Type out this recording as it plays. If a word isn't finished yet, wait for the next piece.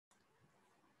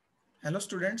Hello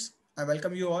students, I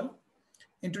welcome you all.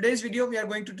 In today's video, we are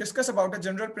going to discuss about a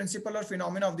general principle or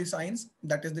phenomena of the science,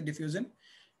 that is the diffusion.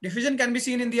 Diffusion can be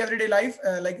seen in the everyday life,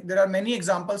 like there are many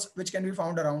examples which can be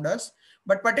found around us.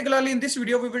 But particularly in this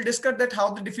video, we will discuss that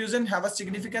how the diffusion have a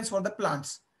significance for the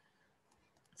plants,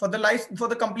 for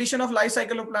the completion of life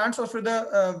cycle of plants, or for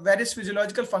the various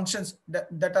physiological functions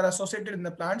that are associated in the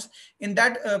plants. In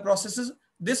that processes,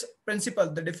 this principle,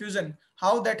 the diffusion,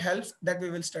 how that helps, that we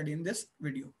will study in this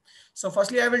video. So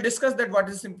firstly, I will discuss that what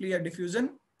is simply a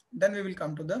diffusion. Then we will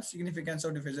come to the significance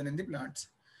of diffusion in the plants.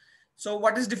 So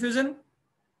what is diffusion?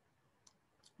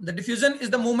 The diffusion is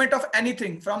the movement of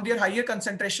anything from their higher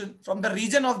concentration, from the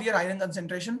region of their higher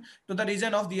concentration to the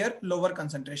region of their lower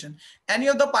concentration. Any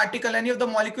of the particle, any of the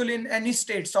molecule in any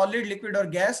state, solid, liquid or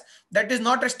gas, that is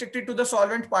not restricted to the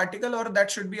solvent particle or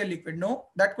that should be a liquid. No,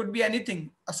 that could be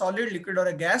anything, a solid, liquid or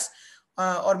a gas,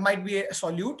 or might be a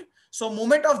solute. So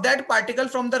movement of that particle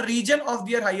from the region of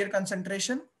their higher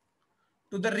concentration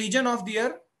to the region of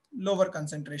their lower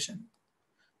concentration.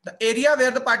 The area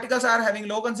where the particles are having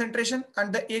low concentration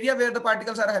and the area where the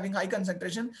particles are having high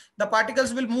concentration, the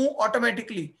particles will move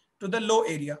automatically to the low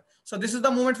area. So this is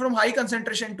the movement from high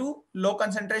concentration to low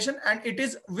concentration, and it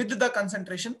is with the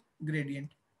concentration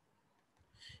gradient.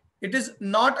 It is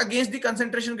not against the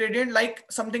concentration gradient, like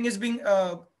something is being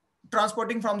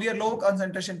transporting from their low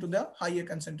concentration to the higher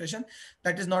concentration.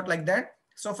 That is not like that.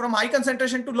 So from high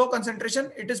concentration to low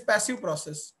concentration, it is passive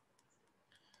process.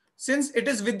 Since it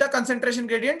is with the concentration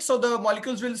gradient, so the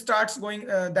molecules will start going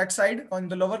that side on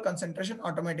the lower concentration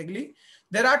automatically.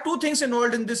 There are two things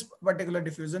involved in this particular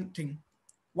diffusion thing.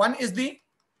 One is the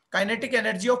kinetic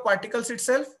energy of particles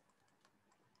itself.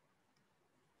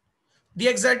 The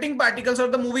exciting particles or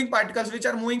the moving particles which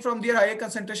are moving from their higher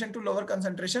concentration to lower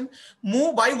concentration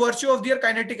move by virtue of their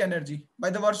kinetic energy, by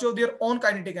the virtue of their own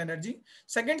kinetic energy.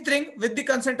 Second thing, with the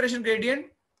concentration gradient,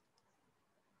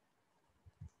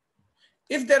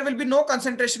 if there will be no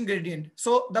concentration gradient,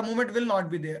 so the movement will not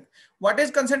be there. What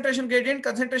is concentration gradient?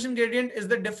 Concentration gradient is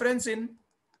the difference in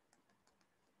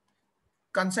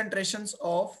concentrations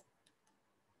of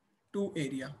two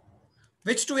area.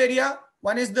 Which two area?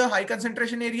 One is the high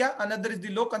concentration area, another is the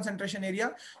low concentration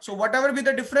area. So whatever be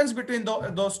the difference between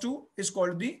those two is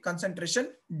called the concentration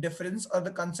difference or the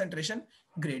concentration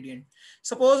gradient.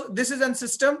 Suppose this is a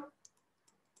system.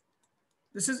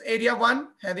 This is area 1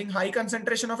 having high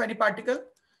concentration of any particle.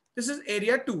 This is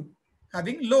area 2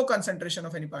 having low concentration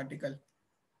of any particle.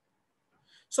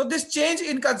 So this change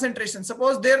in concentration,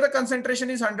 suppose there the concentration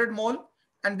is 100 mole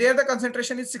and there the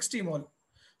concentration is 60 mole.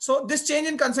 So this change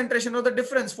in concentration or the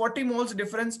difference, 40 moles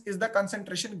difference, is the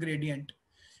concentration gradient.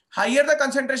 Higher the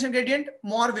concentration gradient,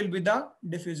 more will be the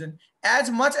diffusion.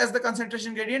 As much as the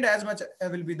concentration gradient, as much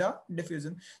will be the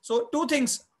diffusion. So two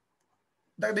things.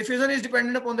 The diffusion is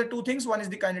dependent upon the two things. One is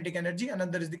the kinetic energy,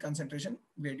 another is the concentration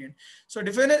gradient. So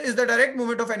diffusion is the direct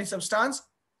movement of any substance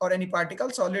or any particle,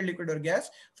 solid, liquid or gas,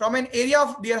 from an area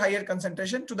of their higher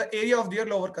concentration to the area of their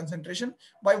lower concentration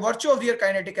by virtue of their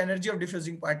kinetic energy of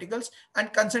diffusing particles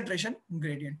and concentration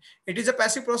gradient. It is a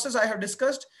passive process I have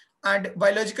discussed, and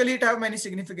biologically it have many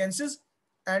significances,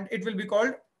 and it will be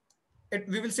called,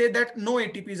 we will say that no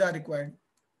ATPs are required.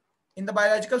 In the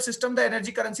biological system, the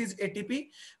energy currency is ATP.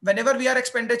 Whenever we are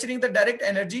expendituring the direct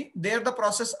energy, there the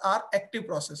process are active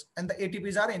process and the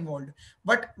ATPs are involved.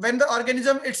 But when the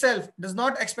organism itself does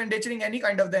not expendituring any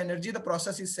kind of the energy, the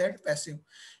process is said passive.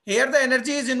 Here the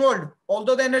energy is involved,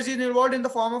 although the energy is involved in the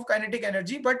form of kinetic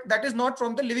energy, but that is not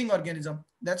from the living organism.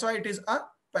 That's why it is a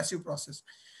passive process.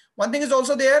 One thing is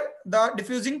also there, the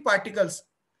diffusing particles.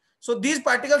 So these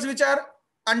particles which are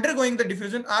undergoing the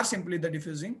diffusion are simply the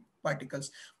diffusing particles.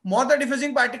 More the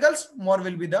diffusing particles, more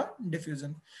will be the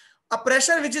diffusion. A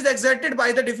pressure which is exerted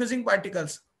by the diffusing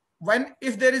particles,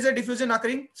 if there is a diffusion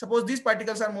occurring, suppose these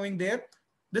particles are moving there,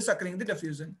 this occurring the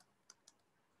diffusion.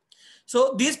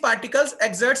 So these particles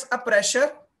exerts a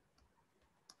pressure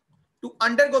to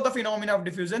undergo the phenomena of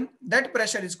diffusion. That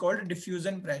pressure is called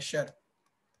diffusion pressure.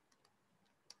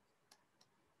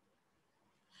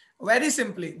 Very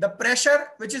simply, the pressure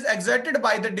which is exerted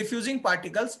by the diffusing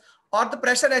particles or the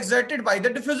pressure exerted by the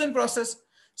diffusion process.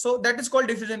 So that is called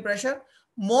diffusion pressure.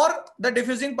 More the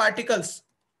diffusing particles,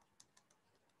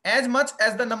 as much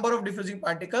as the number of diffusing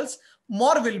particles,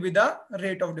 more will be the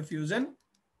rate of diffusion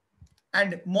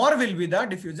and more will be the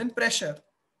diffusion pressure.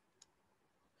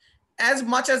 As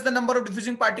much as the number of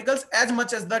diffusing particles, as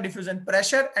much as the diffusion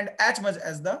pressure and as much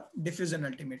as the diffusion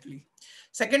ultimately.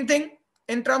 Second thing,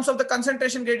 in terms of the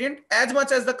concentration gradient, as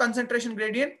much as the concentration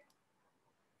gradient,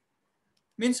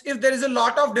 Means if there is a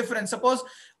lot of difference, suppose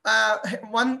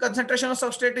one concentration of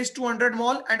substrate is 200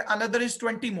 mole and another is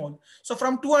 20 mole. So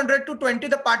from 200 to 20,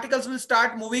 the particles will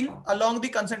start moving along the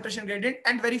concentration gradient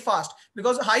and very fast,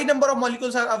 because high number of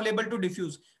molecules are available to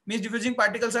diffuse. Means diffusing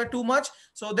particles are too much.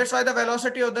 So that's why the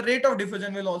velocity or the rate of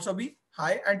diffusion will also be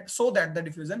high, and so that the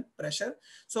diffusion pressure.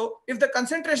 So if the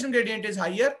concentration gradient is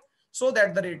higher, so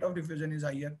that the rate of diffusion is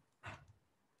higher.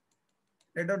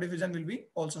 Rate of diffusion will be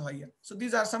also higher. So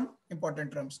these are some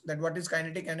important terms, that what is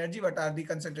kinetic energy, what are the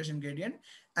concentration gradient,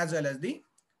 as well as the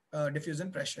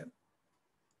diffusion pressure.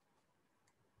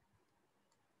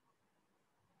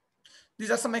 These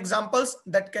are some examples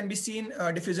that can be seen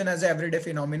diffusion as an everyday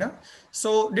phenomena.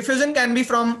 So diffusion can be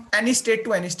from any state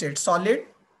to any state, solid,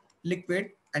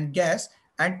 liquid, and gas,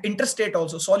 and interstate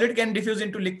also. Solid can diffuse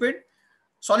into liquid,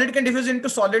 solid can diffuse into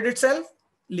solid itself,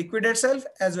 liquid itself,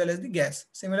 as well as the gas.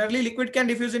 Similarly, liquid can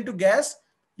diffuse into gas,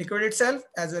 liquid itself,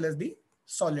 as well as the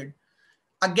solid.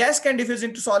 A gas can diffuse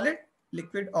into solid,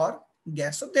 liquid, or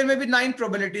gas. So there may be 9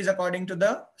 probabilities according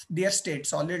to their state,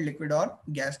 solid, liquid, or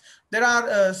gas. There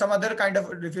are some other kind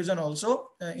of diffusion also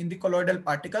in the colloidal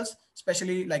particles,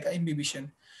 especially like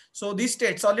imbibition. So these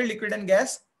states, solid, liquid, and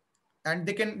gas, and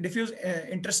they can diffuse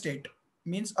interstate,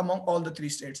 means among all the 3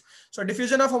 states. So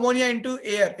diffusion of ammonia into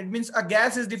air, it means a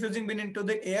gas is diffusing into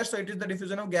the air, so it is the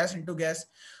diffusion of gas into gas.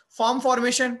 Form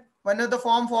formation, whenever the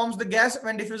form forms the gas,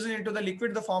 when diffusing into the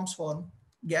liquid, the forms form,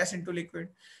 gas into liquid.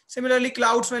 Similarly,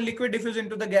 clouds, when liquid diffuse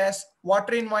into the gas,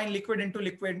 water in wine, liquid into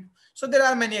liquid. So there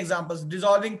are many examples.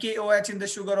 Dissolving KOH in the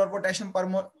sugar or potassium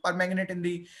permanganate in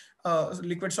the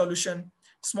liquid solution.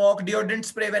 Smoke, deodorant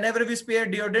spray, whenever we spray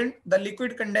deodorant, the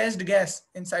liquid condensed gas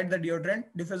inside the deodorant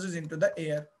diffuses into the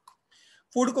air.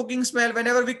 Food cooking smell,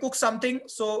 whenever we cook something,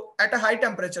 so at a high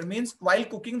temperature, means while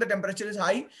cooking the temperature is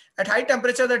high, at high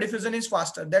temperature the diffusion is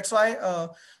faster. That's why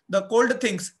the cold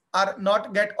things are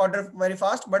not get odor very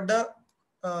fast, but the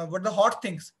hot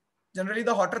things, generally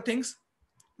the hotter things,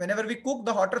 whenever we cook,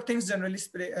 the hotter things generally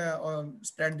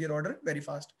spread their odor very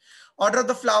fast. Odor of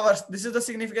the flowers, this is the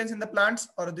significance in the plants,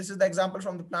 or this is the example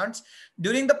from the plants.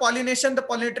 During the pollination, the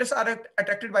pollinators are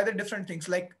attracted by the different things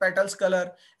like petals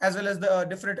color, as well as the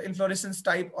different inflorescence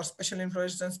type or special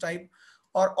inflorescence type,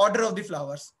 or odor of the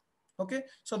flowers. Okay,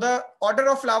 so the odor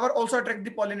of flower also attract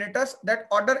the pollinators. That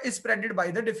odor is spreaded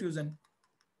by the diffusion.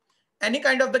 Any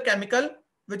kind of the chemical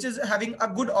which is having a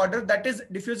good odor, that is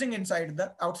diffusing outside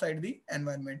the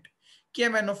environment.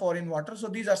 KMNO4 in water. So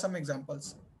these are some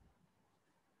examples.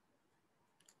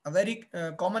 A very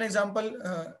common example,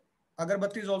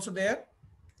 agarbatti is also there.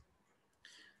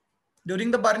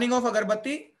 During the burning of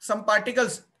agarbatti, some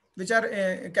particles which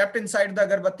are kept inside the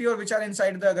agarbatti or which are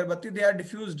inside the agarbatti, they are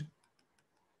diffused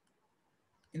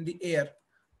in the air.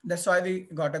 That's why we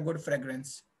got a good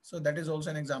fragrance. So that is also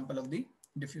an example of the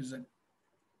diffusion.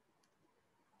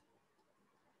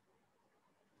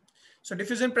 So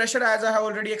diffusion pressure, as I have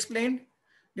already explained,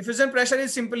 diffusion pressure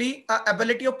is simply an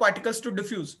ability of particles to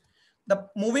diffuse. The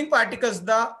moving particles,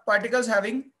 the particles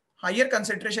having higher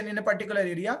concentration in a particular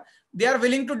area, they are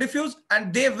willing to diffuse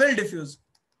and they will diffuse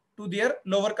to their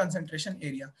lower concentration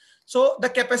area. So the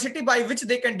capacity by which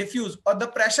they can diffuse, or the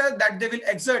pressure that they will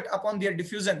exert upon their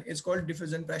diffusion, is called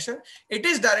diffusion pressure. It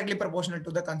is directly proportional to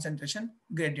the concentration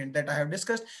gradient that I have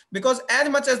discussed, because as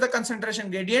much as the concentration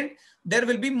gradient, there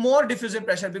will be more diffusion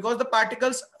pressure, because the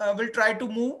particles will try to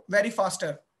move very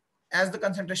faster as the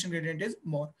concentration gradient is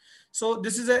more. So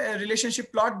this is a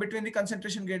relationship plot between the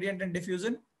concentration gradient and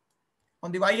diffusion.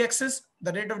 On the y-axis,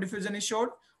 the rate of diffusion is shown.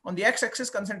 On the x-axis,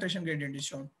 concentration gradient is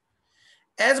shown.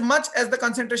 As much as the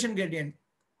concentration gradient,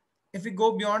 if we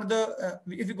go beyond the,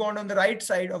 if we go on the right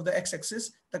side of the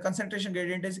x-axis, the concentration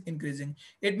gradient is increasing.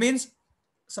 It means,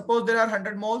 suppose there are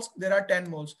 100 moles, there are 10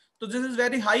 moles. So this is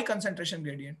very high concentration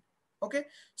gradient. Okay.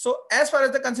 So as far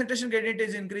as the concentration gradient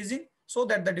is increasing, so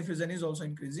that the diffusion is also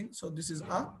increasing. So this is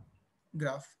a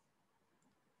graph.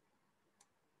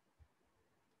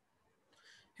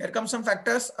 Here comes some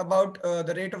factors about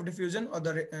the rate of diffusion, or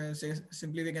the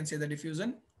simply we can say the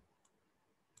diffusion.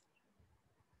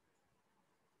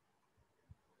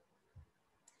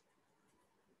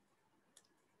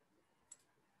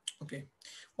 Okay.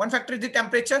 One factor is the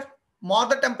temperature. More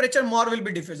the temperature, more will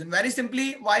be diffusion. Very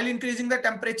simply, while increasing the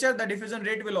temperature, the diffusion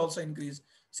rate will also increase.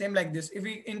 Same like this. If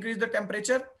we increase the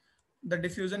temperature, the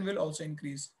diffusion will also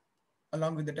increase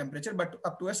along with the temperature, but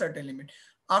up to a certain limit.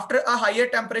 After a higher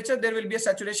temperature, there will be a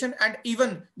saturation, and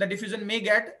even the diffusion may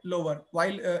get lower.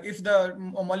 While if the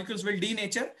molecules will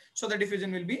denature, so the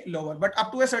diffusion will be lower. But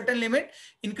up to a certain limit,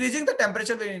 increasing the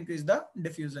temperature will increase the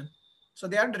diffusion. So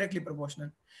they are directly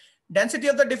proportional. Density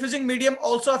of the diffusing medium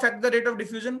also affects the rate of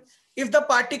diffusion. If the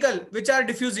particle which are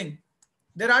diffusing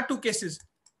there are two cases.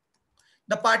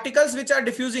 The particles which are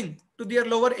diffusing to their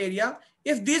lower area,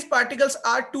 if these particles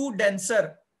are too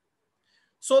denser,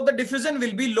 so the diffusion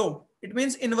will be low. It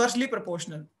means inversely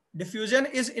proportional. Diffusion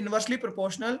is inversely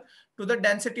proportional to the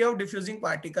density of diffusing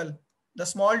particle. The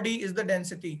small d is the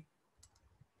density.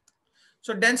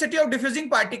 So density of diffusing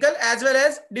particle as well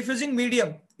as diffusing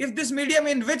medium. If this medium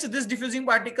in which these diffusing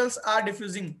particles are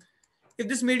diffusing, if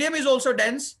this medium is also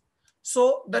dense,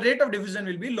 so the rate of diffusion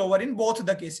will be lower in both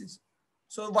the cases.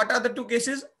 So what are the two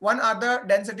cases? One are the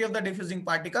density of the diffusing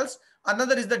particles.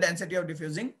 Another is the density of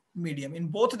diffusing medium. In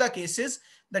both the cases,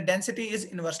 the density is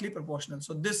inversely proportional.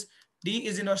 So this d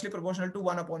is inversely proportional to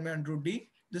 1 upon my under root d.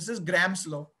 This is Graham's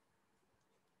law.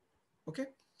 Okay.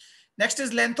 Next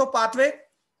is length of pathway.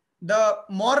 The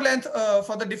more length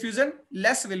for the diffusion,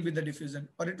 less will be the diffusion,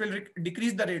 or it will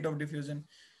decrease the rate of diffusion.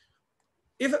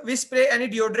 If we spray any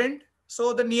deodorant,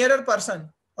 so the nearer person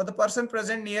or the person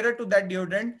present nearer to that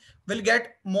deodorant will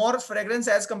get more fragrance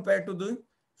as compared to the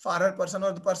farther person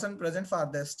or the person present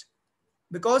farthest,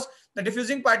 because the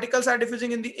diffusing particles are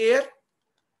diffusing in the air.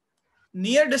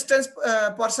 Near distance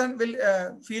person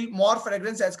will feel more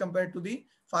fragrance as compared to the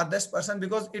farthest person,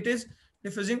 because it is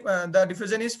diffusing, the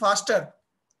diffusion is faster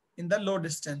in the low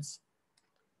distance,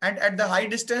 and at the high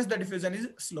distance the diffusion is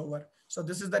slower. So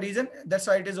this is the reason, that's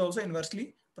why it is also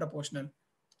inversely proportional.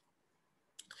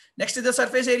 Next is the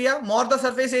surface area. More the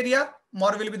surface area,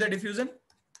 more will be the diffusion,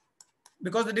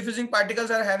 because the diffusing particles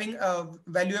are having a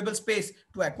valuable space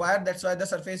to acquire. That's why the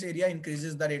surface area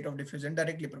increases the rate of diffusion,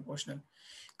 directly proportional.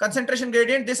 Concentration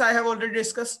gradient, this I have already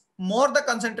discussed. More the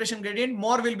concentration gradient,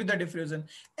 more will be the diffusion.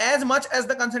 As much as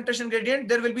the concentration gradient,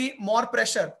 there will be more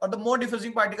pressure or the more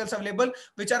diffusing particles available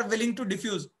which are willing to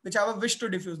diffuse, which have a wish to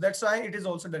diffuse. That's why it is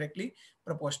also directly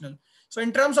proportional. So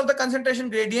in terms of the concentration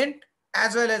gradient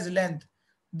as well as length,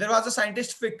 there was a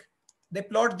scientist Fick. They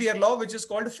plot their law, which is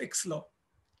called Fick's law.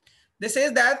 They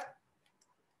say that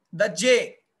the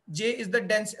J is the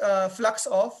dense flux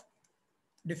of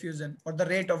diffusion or the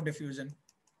rate of diffusion.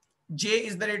 J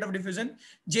is the rate of diffusion.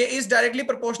 J is directly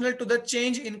proportional to the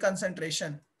change in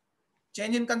concentration.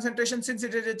 Change in concentration, since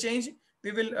it is a change,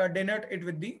 we will denote it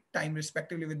with the time,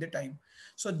 respectively with the time.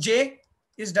 So J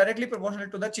is directly proportional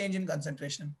to the change in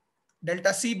concentration.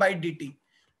 Delta C by dt.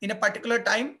 In a particular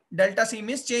time, delta C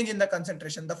means change in the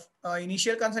concentration. The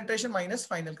initial concentration minus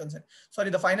final concentration. Sorry,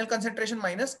 the final concentration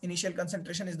minus initial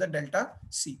concentration is the delta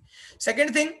C.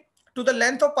 Second thing, to the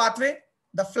length of pathway,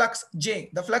 the flux J,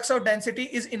 the flux of density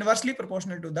is inversely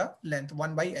proportional to the length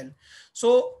 1 by L.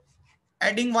 So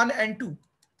adding 1 and 2,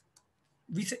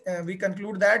 we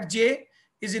conclude that J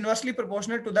is inversely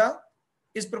proportional to the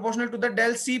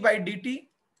del C by dt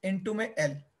into my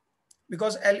L,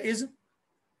 because L is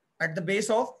at the base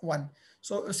of 1.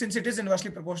 So since it is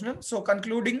inversely proportional, so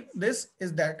concluding this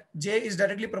is that J is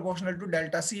directly proportional to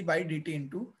delta C by dt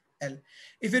into L.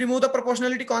 If you remove the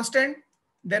proportionality constant,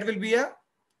 there will be a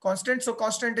constant. So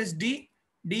constant is d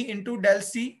into del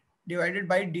C divided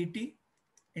by dt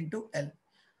into L.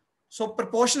 So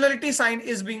proportionality sign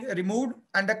is being removed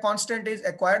and the constant is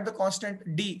acquired. The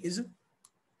constant d is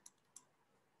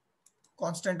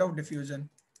constant of diffusion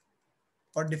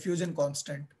or diffusion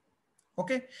constant.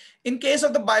 Okay. In case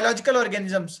of the biological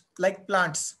organisms like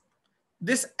plants,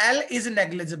 this L is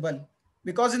negligible,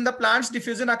 because in the plants,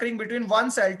 diffusion occurring between one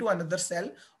cell to another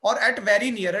cell or at very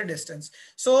nearer distance.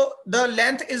 So the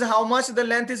length is how much? The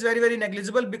length is very, very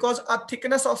negligible, because a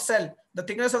thickness of cell, the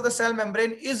thickness of the cell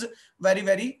membrane is very,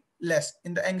 very less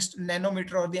in the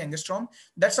nanometer or the angstrom.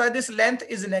 That's why this length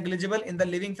is negligible in the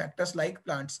living factors like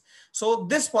plants. So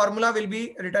this formula will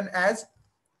be written as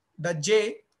the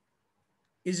J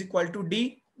is equal to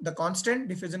D, the constant,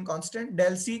 diffusion constant,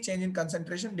 del C, change in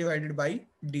concentration, divided by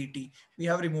dt. We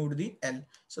have removed the L.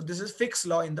 So this is Fick's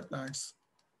law in the plants.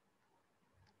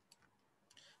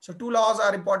 So two laws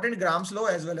are important, Graham's law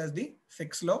as well as the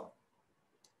Fick's law.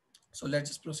 So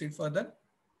let's just proceed further.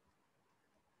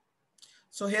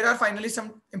 So here are finally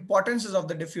some importances of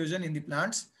the diffusion in the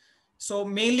plants. So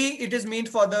mainly it is meant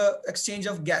for the exchange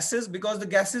of gases, because the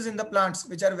gases in the plants,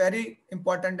 which are very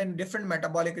important in different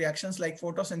metabolic reactions like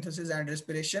photosynthesis and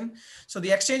respiration. So the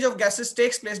exchange of gases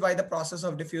takes place by the process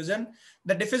of diffusion.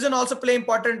 The diffusion also play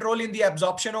important role in the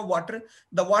absorption of water.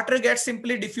 The water gets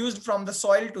simply diffused from the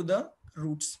soil to the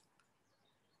roots.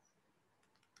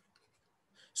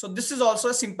 So this is also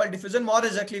a simple diffusion. More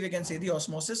exactly, we can say the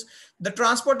osmosis. The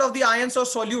transport of the ions or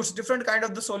solutes, different kind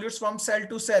of the solutes from cell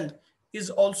to cell, is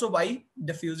also by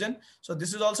diffusion. So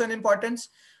this is also an importance.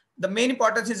 The main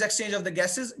importance is exchange of the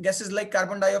gases. Gases like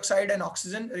carbon dioxide and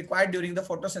oxygen required during the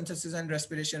photosynthesis and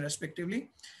respiration respectively.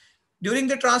 During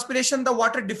the transpiration, the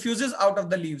water diffuses out of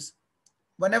the leaves.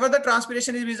 whenever the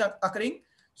transpiration is occurring,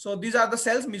 so these are the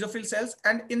cells, mesophyll cells,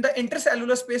 and in the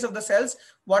intercellular space of the cells,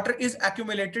 water is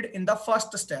accumulated in the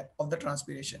first step of the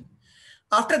transpiration.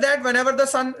 After that, whenever the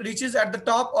sun reaches at the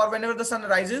top or whenever the sun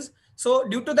rises, so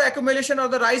due to the accumulation or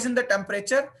the rise in the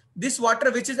temperature, this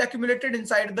water which is accumulated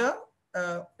inside the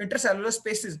intercellular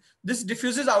spaces, this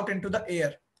diffuses out into the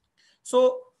air.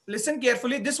 So listen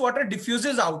carefully, this water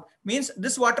diffuses out, means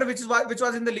this water which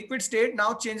was in the liquid state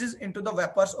now changes into the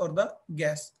vapors or the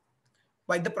gas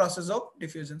by the process of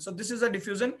diffusion. So this is a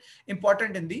diffusion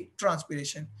important in the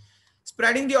transpiration.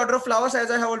 Spreading the odor of flowers, as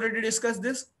I have already discussed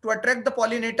this, to attract the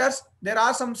pollinators, there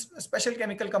are some special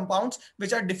chemical compounds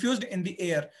which are diffused in the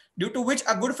air, due to which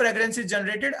a good fragrance is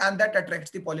generated and that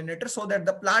attracts the pollinator so that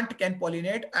the plant can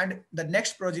pollinate and the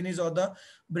next progenies or the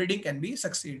breeding can be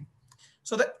succeed.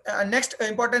 So the next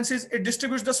importance is it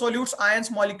distributes the solutes, ions,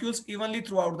 molecules evenly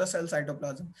throughout the cell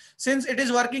cytoplasm. Since it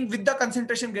is working with the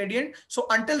concentration gradient, so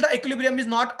until the equilibrium is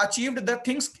not achieved,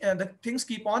 the things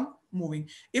keep on moving.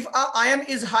 If a ion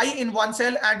is high in one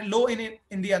cell and low in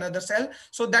the another cell,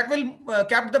 so that will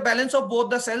keep the balance of both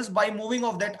the cells by moving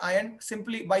of that ion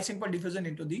simply by simple diffusion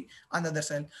into the another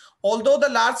cell. Although the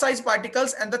large size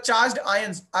particles and the charged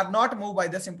ions are not moved by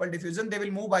the simple diffusion, they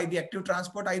will move by the active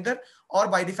transport either or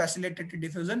by the facilitated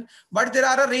diffusion. But there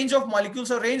are a range of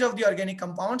molecules or range of the organic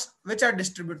compounds which are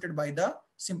distributed by the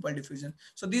simple diffusion.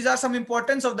 So these are some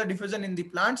importance of the diffusion in the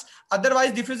plants.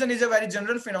 Otherwise, diffusion is a very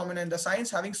general phenomenon in the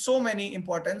science, having so many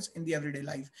importance in the everyday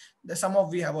life. The some of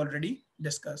we have already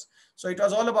discussed. So it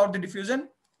was all about the diffusion.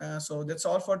 So that's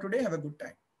all for today. Have a good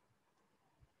time.